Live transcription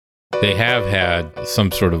They have had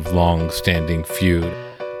some sort of long-standing feud,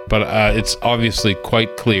 but it's obviously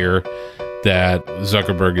quite clear that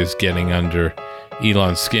Zuckerberg is getting under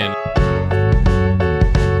Elon's skin.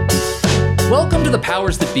 Welcome to the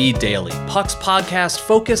Powers That Be Daily, Puck's podcast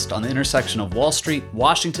focused on the intersection of Wall Street,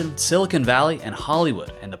 Washington, Silicon Valley, and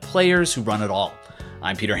Hollywood, and the players who run it all.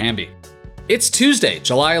 I'm Peter Hamby. It's Tuesday,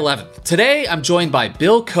 July 11th. Today, I'm joined by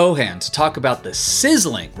Bill Cohan to talk about the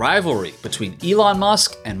sizzling rivalry between Elon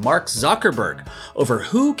Musk and Mark Zuckerberg over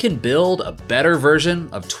who can build a better version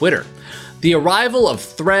of Twitter. The arrival of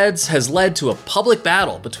Threads has led to a public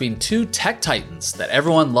battle between two tech titans that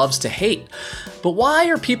everyone loves to hate. But why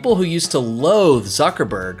are people who used to loathe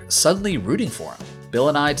Zuckerberg suddenly rooting for him? Bill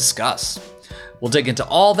and I discuss. We'll dig into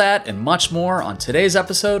all that and much more on today's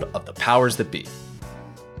episode of The Powers That Be.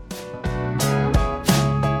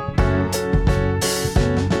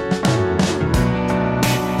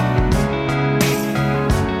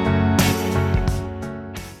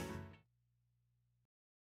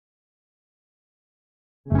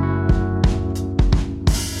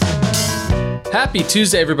 Happy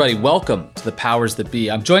Tuesday, everybody. Welcome to the Powers That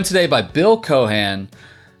Be. I'm joined today by Bill Cohan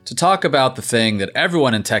to talk about the thing that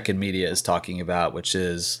everyone in tech and media is talking about, which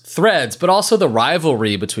is Threads, but also the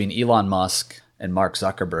rivalry between Elon Musk and Mark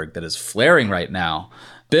Zuckerberg that is flaring right now.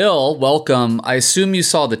 Bill, welcome. I assume you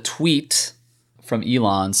saw the tweet from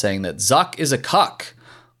Elon saying that Zuck is a cuck.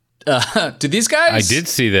 Do these guys? I did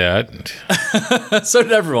see that. So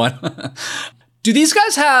did everyone. Do these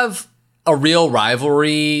guys have a real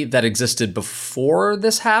rivalry that existed before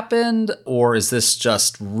this happened, or is this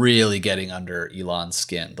just really getting under Elon's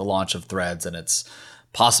skin, the launch of Threads and its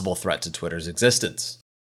possible threat to Twitter's existence?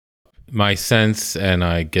 My sense, and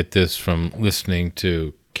I get this from listening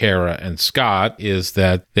to Kara and Scott, is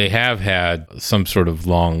that they have had some sort of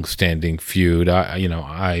long-standing feud.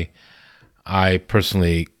 I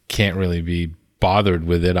personally can't really be bothered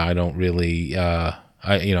with it. I don't really,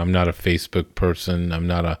 I'm not a Facebook person. I'm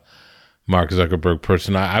not a Mark Zuckerberg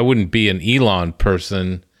person. I wouldn't be an Elon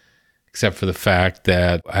person, except for the fact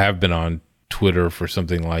that I have been on Twitter for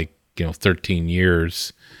something like 13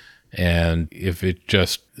 years, and if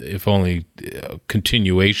only a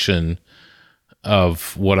continuation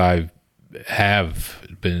of what I have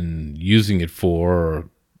been using it for, or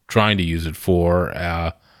trying to use it for,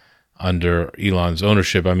 under Elon's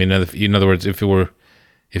ownership. I mean, in other words, if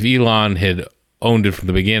Elon had owned it from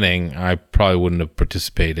the beginning, I probably wouldn't have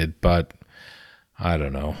participated, but I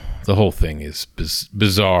don't know. The whole thing is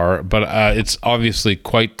bizarre, but it's obviously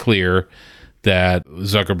quite clear that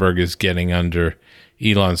Zuckerberg is getting under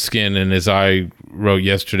Elon's skin. And as I wrote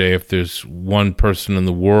yesterday, if there's one person in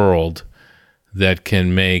the world that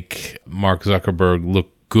can make Mark Zuckerberg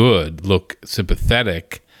look good, look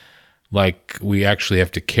sympathetic, like we actually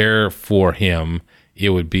have to care for him,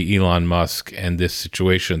 it would be Elon Musk and this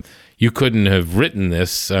situation. You couldn't have written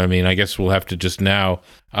this. I mean, I guess we'll have to just now.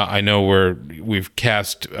 I know we've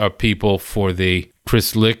cast people for the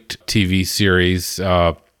Chris Licht TV series,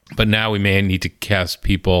 but now we may need to cast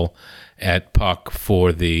people at Puck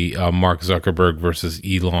for the Mark Zuckerberg versus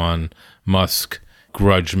Elon Musk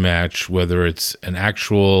grudge match, whether it's an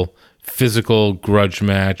actual physical grudge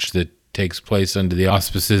match that takes place under the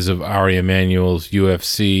auspices of Ari Emanuel's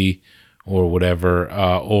UFC, or whatever,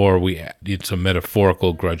 or it's a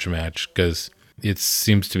metaphorical grudge match, because it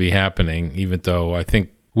seems to be happening, even though I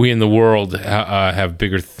think we in the world have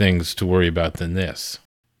bigger things to worry about than this.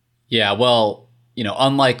 Yeah, well,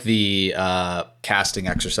 unlike the casting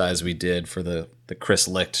exercise we did for the Chris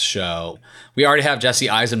Licht show, we already have Jesse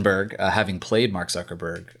Eisenberg having played Mark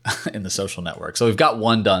Zuckerberg in The Social Network. So we've got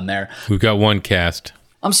one done there. We've got one cast.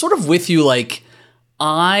 I'm sort of with you, and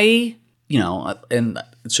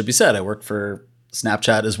it should be said, I work for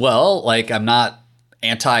Snapchat as well. I'm not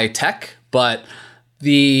anti-tech, but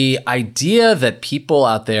the idea that people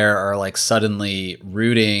out there are suddenly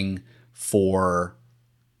rooting for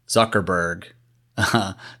Zuckerberg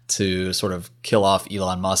to sort of kill off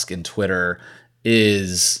Elon Musk and Twitter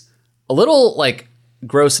is a little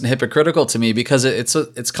gross and hypocritical to me, because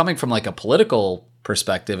it's coming from a political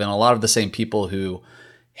perspective, and a lot of the same people who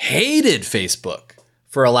hated Facebook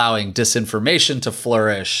for allowing disinformation to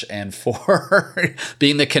flourish and for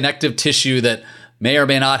being the connective tissue that may or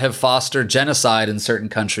may not have fostered genocide in certain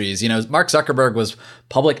countries. Mark Zuckerberg was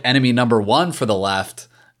public enemy number one for the left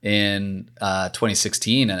in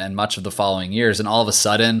 2016 and much of the following years. And all of a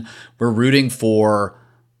sudden, we're rooting for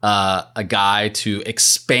a guy to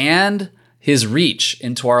expand his reach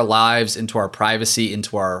into our lives, into our privacy,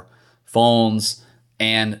 into our phones,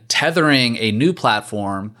 and tethering a new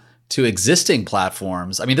platform to existing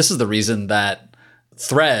platforms. I mean, this is the reason that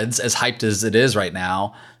Threads, as hyped as it is right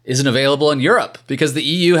now, isn't available in Europe because the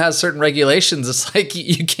EU has certain regulations. It's like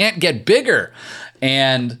you can't get bigger.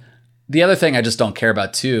 And the other thing I just don't care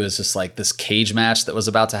about too is just like this cage match that was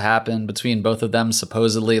about to happen between both of them,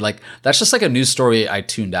 supposedly. Like, that's just like a news story I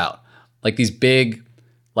tuned out. Like these big,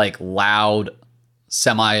 like loud,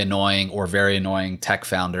 semi-annoying or very annoying tech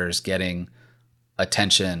founders getting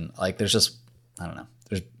attention. Like there's just, I don't know,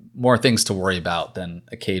 there's more things to worry about than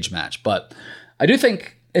a cage match. But I do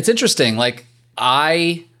think it's interesting. Like,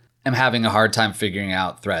 I am having a hard time figuring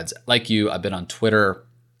out Threads. Like you, I've been on Twitter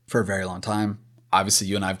for a very long time. Obviously,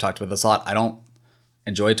 you and I have talked about this a lot. I don't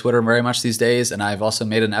enjoy Twitter very much these days, and I've also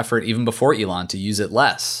made an effort even before Elon to use it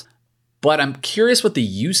less. But I'm curious what the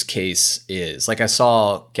use case is. Like I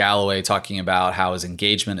saw Galloway talking about how his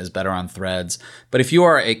engagement is better on Threads. But if you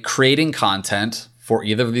are creating content for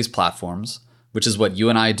either of these platforms, which is what you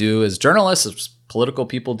and I do as journalists, as political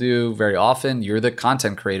people do very often, you're the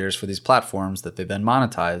content creators for these platforms that they then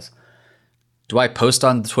monetize. Do I post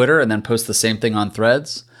on Twitter and then post the same thing on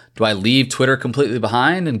Threads? Do I leave Twitter completely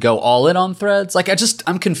behind and go all in on Threads? Like,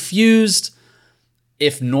 I'm confused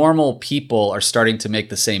if normal people are starting to make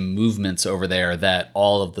the same movements over there that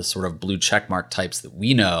all of the sort of blue checkmark types that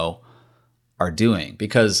we know are doing.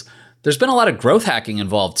 Because there's been a lot of growth hacking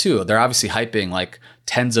involved too. They're obviously hyping like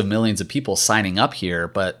tens of millions of people signing up here.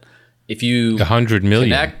 But if you 100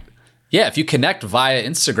 million. If you connect via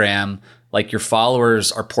Instagram, like your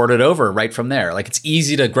followers are ported over right from there. Like it's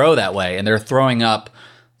easy to grow that way. And they're throwing up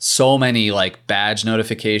so many like badge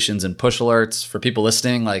notifications and push alerts for people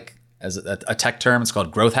listening, like as a tech term, it's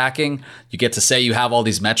called growth hacking. You get to say you have all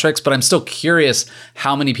these metrics, but I'm still curious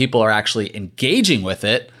how many people are actually engaging with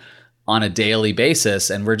it on a daily basis.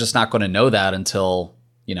 And we're just not going to know that until,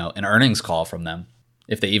 an earnings call from them,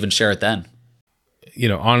 if they even share it then.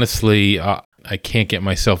 Honestly, I can't get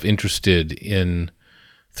myself interested in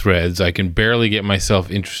Threads. I can barely get myself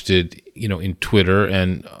interested, in Twitter.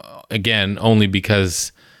 And again, only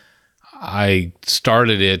because I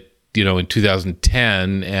started it, in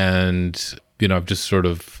 2010, and, I've just sort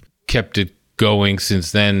of kept it going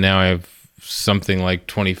since then. Now I have something like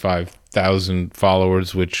 25,000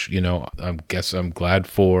 followers, which, I guess I'm glad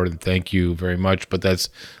for, and thank you very much, but that's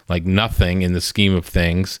like nothing in the scheme of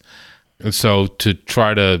things. And so to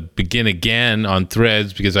try to begin again on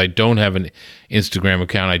Threads, because I don't have an Instagram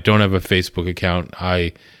account, I don't have a Facebook account,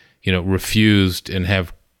 I, refused and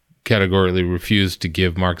have categorically refused to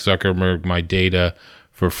give Mark Zuckerberg my data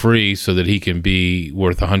for free so that he can be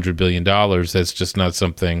worth $100 billion. That's just not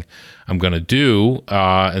something I'm going to do.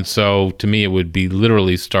 And so to me, it would be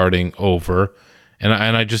literally starting over. And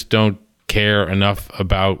I just don't care enough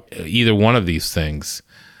about either one of these things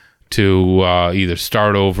to either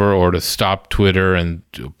start over or to stop Twitter and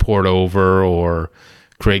port over or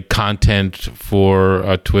create content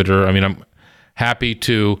for Twitter. I mean, I'm happy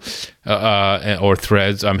to, or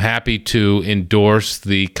Threads, I'm happy to endorse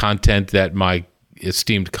the content that my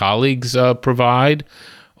esteemed colleagues provide,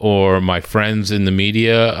 or my friends in the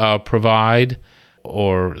media provide,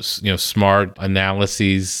 or smart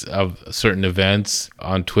analyses of certain events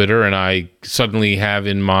on Twitter. And I suddenly have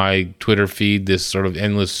in my Twitter feed this sort of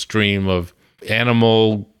endless stream of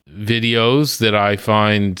animal videos that I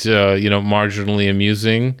find marginally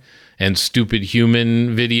amusing, and stupid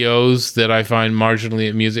human videos that I find marginally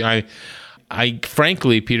amusing. I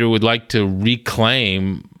frankly, Peter, would like to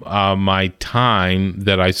reclaim my time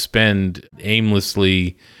that I spend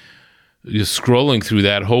aimlessly scrolling through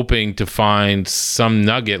that, hoping to find some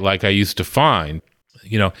nugget like I used to find.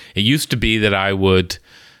 It used to be that I would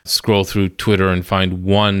scroll through Twitter and find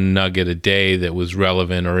one nugget a day that was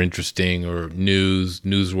relevant or interesting or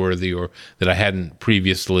newsworthy, or that I hadn't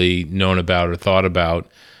previously known about or thought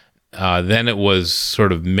about. Then it was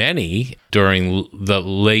sort of many during the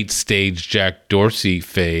late stage Jack Dorsey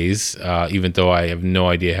phase, even though I have no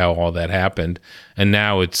idea how all that happened. And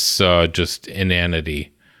now it's just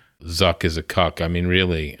inanity. Zuck is a cuck. I mean,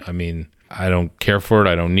 really. I don't care for it.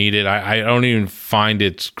 I don't need it. I don't even find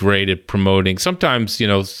it's great at promoting. Sometimes,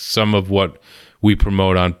 some of what we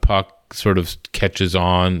promote on Puck sort of catches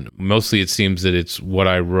on. Mostly it seems that it's what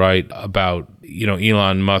I write about,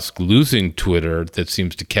 Elon Musk losing Twitter that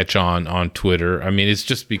seems to catch on Twitter. I mean, it's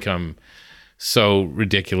just become so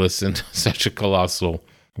ridiculous and such a colossal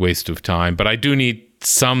waste of time. But I do need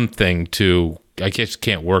something I just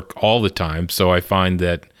can't work all the time. So I find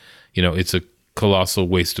that, it's a colossal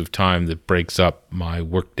waste of time that breaks up my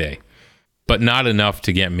workday, but not enough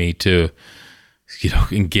to get me to,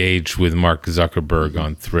 engage with Mark Zuckerberg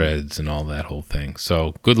on Threads and all that whole thing.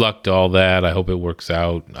 So good luck to all that. I hope it works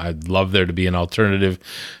out. I'd love there to be an alternative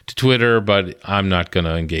to Twitter, but I'm not going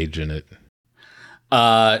to engage in it.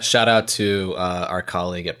 Shout out to our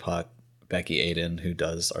colleague at Puck, Becky Aiden, who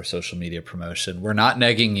does our social media promotion. We're not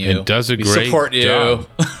negging you. And does a we great support you. job.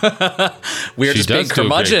 We're She just being does do a great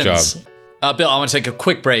curmudgeons. job. Bill, I want to take a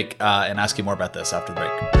quick break and ask you more about this after the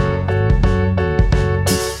break.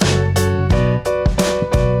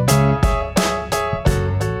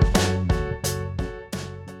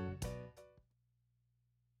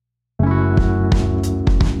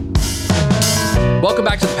 Welcome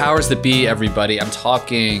back to the Powers That Be, everybody. I'm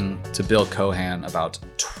talking to Bill Cohan about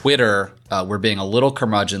Twitter. We're being a little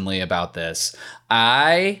curmudgeonly about this.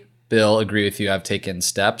 I, Bill, agree with you. I've taken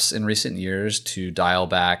steps in recent years to dial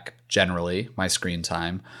back generally my screen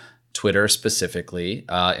time, Twitter specifically,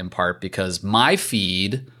 in part because my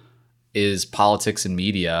feed is politics and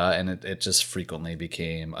media, and it just frequently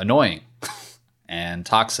became annoying and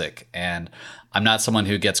toxic. And I'm not someone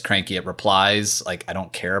who gets cranky at replies. Like, I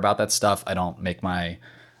don't care about that stuff. I don't make my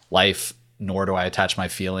life, nor do I attach my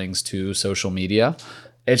feelings to social media.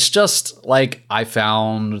 It's just like I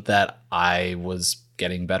found that I was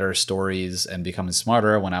getting better stories and becoming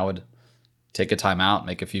smarter when I would take a time out,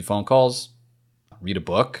 make a few phone calls, read a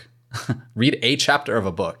book, read a chapter of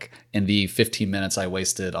a book in the 15 minutes I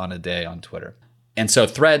wasted on a day on Twitter. And so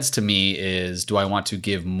Threads to me is, do I want to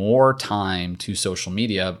give more time to social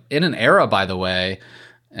media in an era, by the way,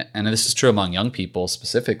 and this is true among young people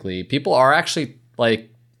specifically, people are actually like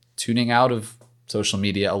tuning out of social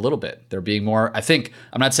media a little bit. They're being more, I think,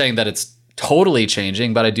 I'm not saying that it's totally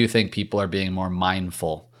changing, but I do think people are being more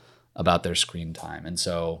mindful about their screen time. And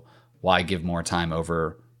so why give more time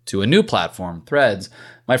over to a new platform, Threads?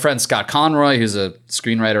 My friend Scott Conroy, who's a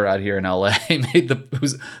screenwriter out here in LA,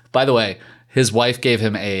 by the way, his wife gave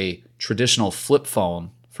him a traditional flip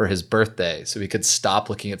phone for his birthday so he could stop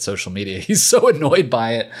looking at social media. He's so annoyed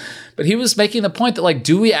by it. But he was making the point that, like,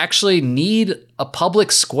 do we actually need a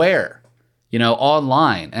public square,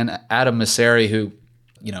 online? And Adam Mosseri, who,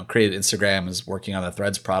 created Instagram, is working on the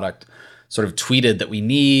Threads product, sort of tweeted that we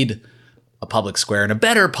need a public square and a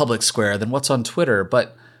better public square than what's on Twitter.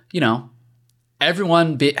 But,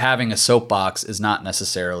 everyone having a soapbox is not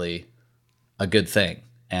necessarily a good thing.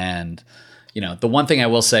 And the one thing I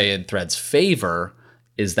will say in Threads' favor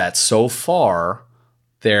is that so far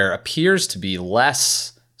there appears to be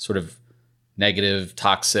less sort of negative,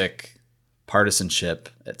 toxic partisanship,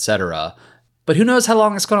 etc. But who knows how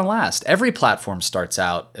long it's going to last? Every platform starts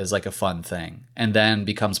out as like a fun thing and then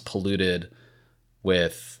becomes polluted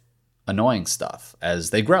with annoying stuff as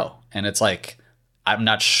they grow. And it's like, I'm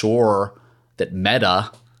not sure that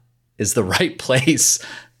Meta is the right place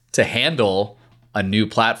to handle a new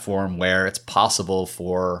platform where it's possible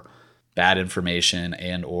for bad information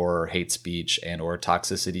and or hate speech and or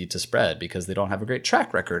toxicity to spread because they don't have a great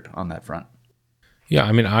track record on that front. Yeah,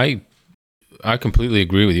 I mean, I completely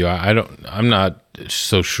agree with you. I'm not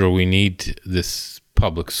so sure we need this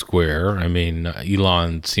public square. I mean,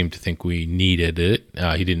 Elon seemed to think we needed it.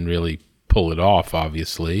 He didn't really pull it off,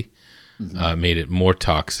 obviously. Made it more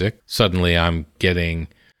toxic. Suddenly I'm getting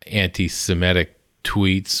anti-Semitic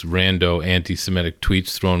tweets, rando anti-Semitic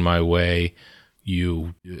tweets thrown my way.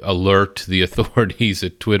 You alert the authorities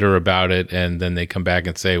at Twitter about it, and then they come back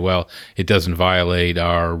and say, well, it doesn't violate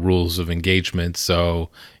our rules of engagement,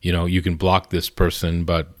 so, you can block this person,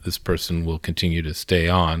 but this person will continue to stay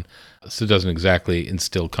on. So it doesn't exactly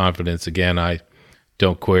instill confidence. Again, I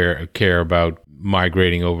don't care about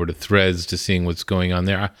migrating over to Threads to seeing what's going on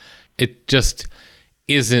there. It just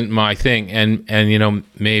isn't my thing. And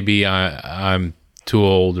maybe I'm too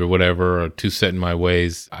old or whatever, or too set in my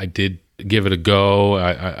ways. I did give it a go.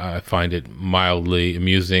 I find it mildly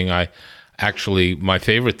amusing. My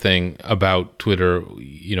favorite thing about Twitter,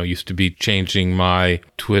 used to be changing my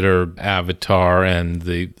Twitter avatar and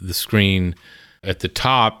the screen at the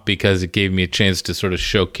top, because it gave me a chance to sort of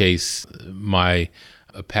showcase my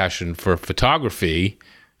passion for photography.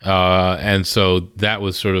 And so that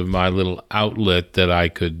was sort of my little outlet that I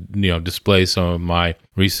could, display some of my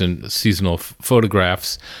recent seasonal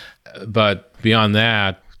photographs. But beyond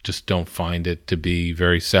that, just don't find it to be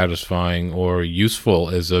very satisfying or useful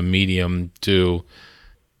as a medium to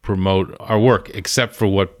promote our work, except for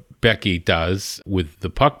what Becky does with the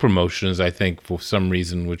Puck promotions. I think for some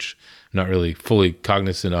reason, which I'm not really fully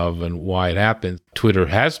cognizant of and why it happens, Twitter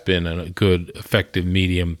has been a good, effective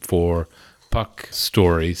medium for Puck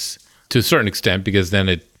stories to a certain extent, because then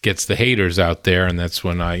it gets the haters out there, and that's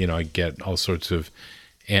when I get all sorts of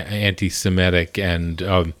anti-Semitic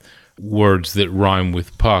and words that rhyme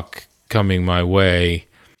with Puck coming my way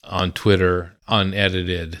on Twitter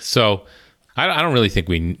unedited. So I don't really think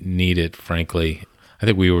we need it, frankly. I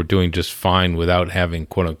think we were doing just fine without having,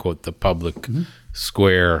 quote unquote, the public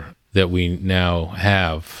square. that we now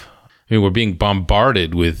have. I mean, we're being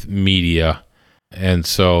bombarded with media. And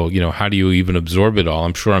so, how do you even absorb it all?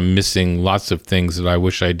 I'm sure I'm missing lots of things that I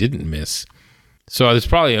wish I didn't miss. So there's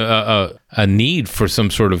probably a need for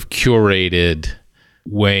some sort of curated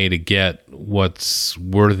way to get what's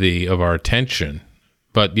worthy of our attention.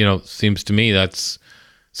 But, seems to me that's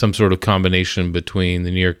some sort of combination between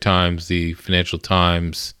the New York Times, the Financial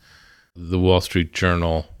Times, the Wall Street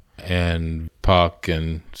Journal, and Puck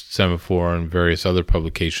and Semaphore and various other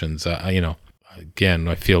publications. Again,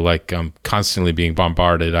 I feel like I'm constantly being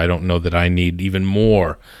bombarded. I don't know that I need even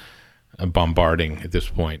more bombarding at this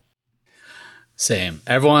point. Same.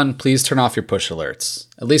 Everyone, please turn off your push alerts,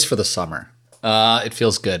 at least for the summer. It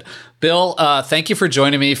feels good. Bill, thank you for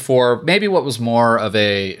joining me for maybe what was more of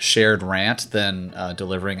a shared rant than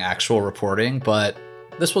delivering actual reporting, but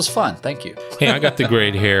this was fun. Thank you. Hey, I got the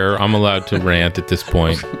great hair. I'm allowed to rant at this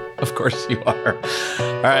point. Of course you are.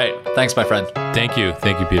 All right. Thanks, my friend. Thank you.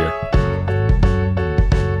 Thank you, Peter.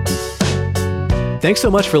 Thanks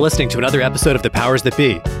so much for listening to another episode of The Powers That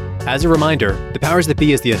Be. As a reminder, The Powers That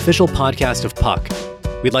Be is the official podcast of Puck.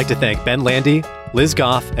 We'd like to thank Ben Landy, Liz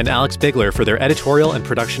Goff, and Alex Bigler for their editorial and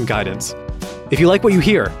production guidance. If you like what you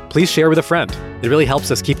hear, please share with a friend. It really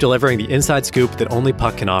helps us keep delivering the inside scoop that only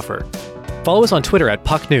Puck can offer. Follow us on Twitter at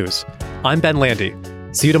Puck News. I'm Ben Landy.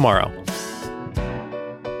 See you tomorrow.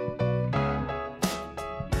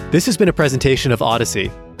 This has been a presentation of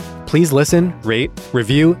Odyssey. Please listen, rate,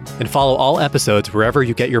 review, and follow all episodes wherever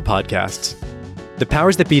you get your podcasts. The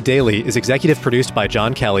Powers That Be Daily is executive produced by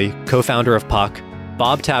John Kelly, co-founder of Puck,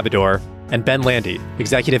 Bob Tabador, and Ben Landy,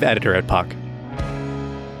 executive editor at Puck.